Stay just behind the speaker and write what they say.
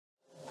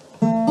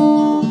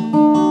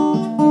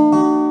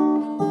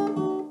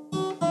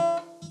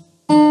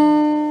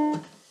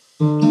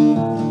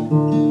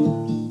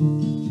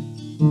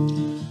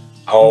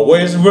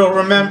always will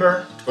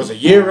remember, 'twas a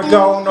year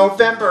ago,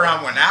 November,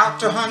 I went out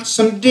to hunt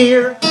some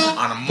deer.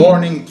 On a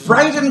morning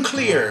bright and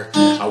clear,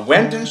 I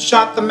went and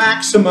shot the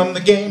maximum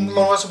the game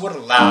laws would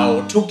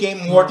allow. 2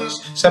 game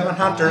wardens, 7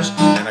 hunters,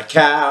 and a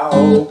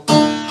cow.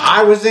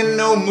 I was in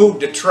no mood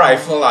to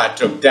trifle. I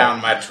took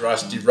down my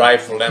trusty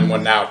rifle and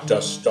went out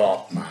to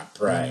stalk my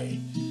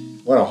prey.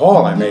 What a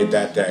haul I made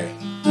that day.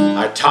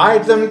 I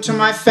tied them to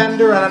my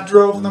fender and I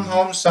drove them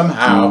home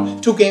somehow.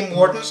 2 game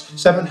wardens,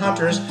 7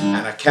 hunters,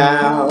 and a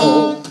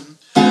cow.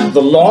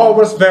 The law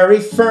was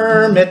very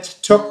firm, it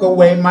took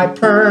away my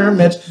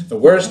permit, the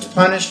worst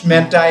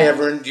punishment I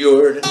ever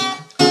endured.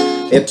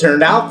 It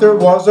turned out there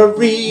was a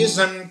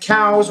reason,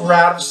 cows were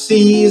out of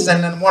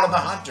season and one of the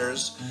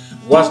hunters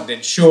wasn't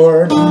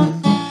insured.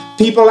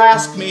 People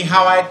ask me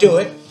how I do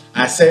it,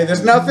 I say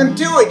there's nothing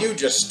to it, you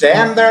just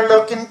stand there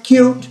looking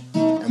cute,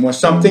 and when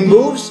something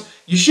moves,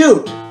 you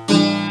shoot.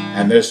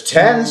 And there's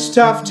 10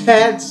 stuffed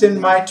heads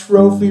in my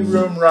trophy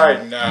room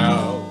right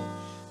now.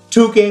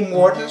 2 game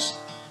wardens,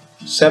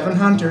 7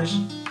 hunters,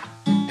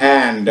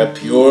 and a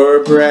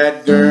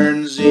purebred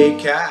Guernsey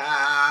cow.